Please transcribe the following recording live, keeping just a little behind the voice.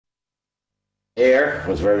Air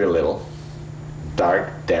was very little, dark,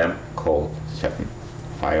 damp, cold,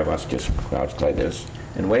 5 of us just crouched like this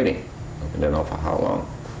and waiting. I don't know for how long.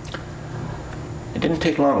 It didn't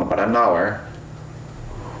take long, about an hour.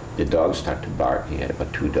 The dogs started to bark. He had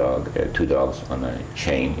about two dogs on a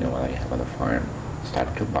chain, you know, what I have on the farm.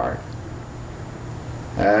 Started to bark.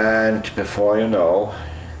 And before you know,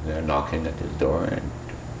 they're knocking at his door, and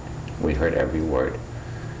we heard every word.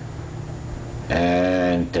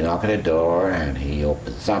 And they knock at the door, and he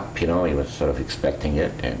opens up, you know, he was sort of expecting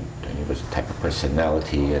it, and he was the type of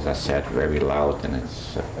personality, as I said, very loud in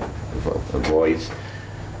his voice,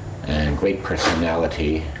 and great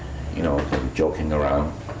personality, you know, joking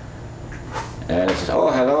around. And he says, "Oh,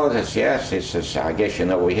 hello." He says, "Yes." He says, "I guess you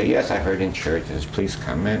know we're here." "Yes, I heard in church." He says, "Please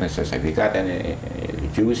come in." He says, "Have you got any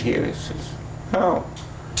Jews here?" He says, "No."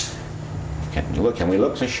 Can we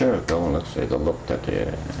look? So sure, go and look. So they looked at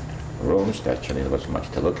the rooms. Actually, there wasn't much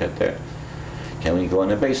to look at there. "Can we go in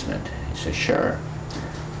the basement?" He says, "Sure."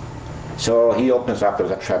 So he opens up. There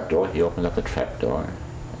was a trap door. He opens up the trap door,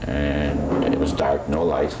 and it was dark, no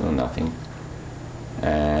lights, no nothing.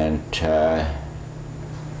 And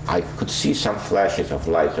I could see some flashes of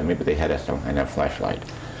light, so maybe they had some kind of flashlight.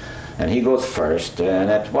 And he goes first, and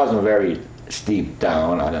it wasn't very steep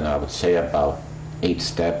down. I don't know, I would say about 8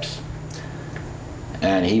 steps.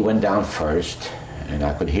 And he went down first, and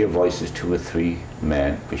I could hear voices, 2 or 3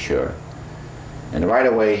 men for sure. And right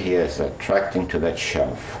away he is attracting to that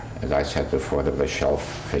shelf. As I said before, there was a shelf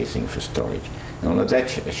facing for storage. And on that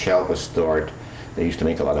shelf was stored, they used to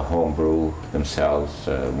make a lot of home brew themselves,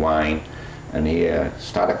 wine. And he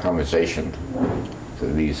started a conversation to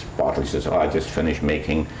these bottles. He says, "Oh, I just finished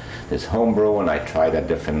making this home brew, and I tried a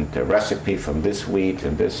different recipe from this wheat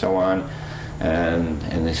and this so on." And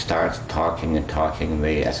they start talking and talking, and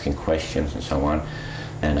they asking questions and so on.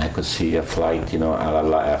 And I could see a flight, you know,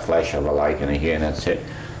 a flash of a light in here, and that's it.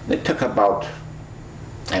 And it took about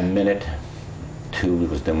a minute, 2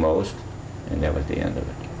 was the most, and that was the end of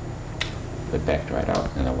it. We backed right out,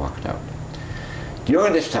 and I walked out.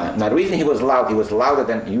 During this time, now the reason he was louder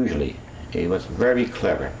than usually. He was very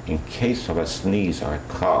clever in case of a sneeze or a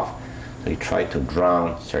cough. So he tried to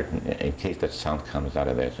drown in case that sound comes out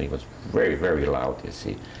of there. So he was very, very loud, you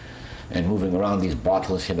see. And moving around these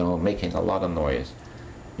bottles, you know, making a lot of noise.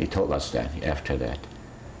 He told us that after that.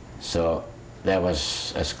 So that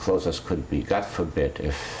was as close as could be. God forbid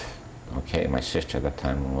if, okay, my sister at that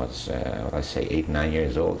time was, what I say, 8, 9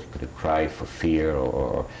 years old. She could have cried for fear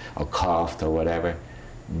or coughed or whatever.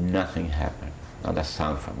 Nothing happened. Not a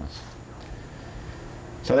sound from us.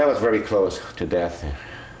 So that was very close to death,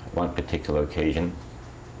 one particular occasion.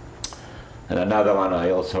 And another one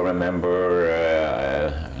I also remember,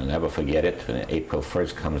 I'll never forget it, when April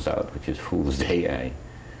 1st comes out, which is Fool's Day.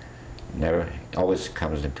 Always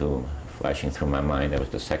comes into flashing through my mind. That was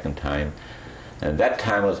the second time. And that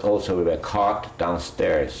time was also, we were caught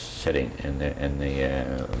downstairs, sitting in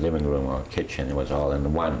the living room or kitchen. It was all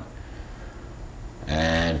in one.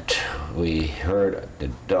 And we heard the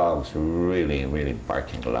dogs really, really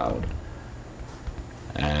barking loud.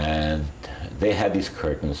 And they had these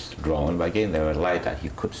curtains drawn, but again, there was light that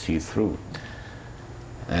you could see through.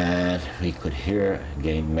 And we could hear,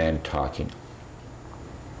 again, men talking.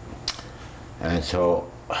 And so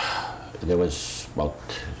there was about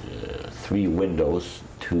 3 windows,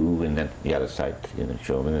 2, and then the other side, you know,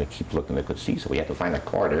 so when they keep looking, they could see. So we had to find a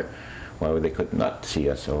corner where they could not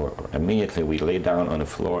see us. So immediately we lay down on the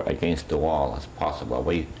floor against the wall as possible,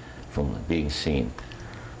 away from being seen.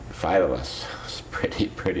 5 of us. It's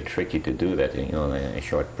pretty tricky to do that, you know, in a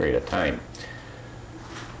short period of time.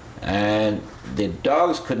 And the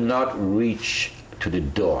dogs could not reach to the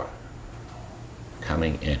door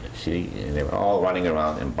coming in. See, they were all running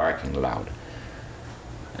around and barking loud.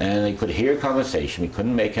 And they could hear conversation. We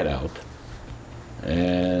couldn't make it out.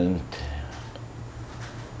 And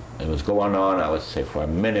it was going on, I would say, for a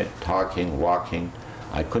minute, talking, walking.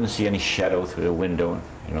 I couldn't see any shadow through the window,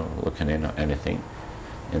 you know, looking in or anything.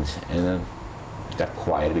 And then it got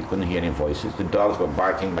quiet. We couldn't hear any voices. The dogs were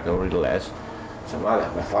barking, but a little less. So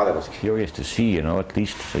my father was curious to see, you know, at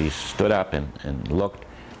least. So he stood up and looked.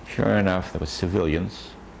 Sure enough, there were civilians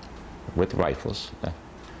with rifles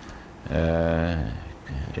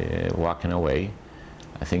walking away.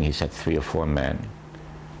 I think he said 3 or 4 men.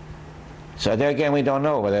 So there again, we don't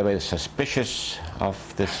know whether they were suspicious of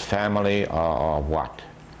this family or what.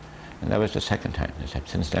 And that was the second time.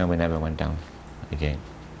 Since then, we never went down again.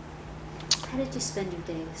 How did you spend your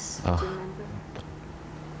days? Do you remember?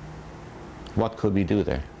 What could we do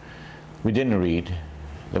there? We didn't read.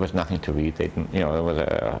 There was nothing to read. They didn't, you know, there was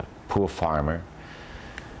a poor farmer.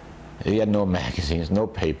 He had no magazines, no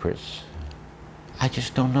papers. I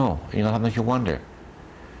just don't know. You know, sometimes you wonder.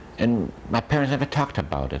 And my parents never talked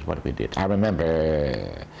about it, what we did. I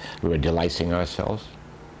remember we were delicing ourselves.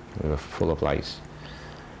 We were full of lice.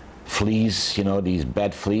 Fleas, you know, these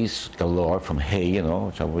bed fleas galore from hay, you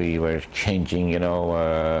know, so we were changing, you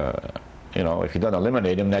know, if you don't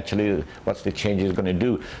eliminate them, naturally, what's the change is going to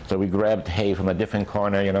do? So we grabbed hay from a different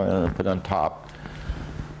corner, you know, and put on top.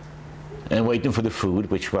 And waiting for the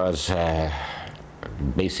food, which was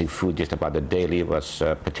basic food just about the daily, was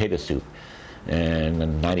potato soup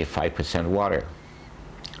and 95% water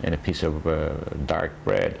and a piece of dark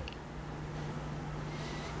bread.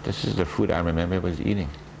 This is the food I remember was eating.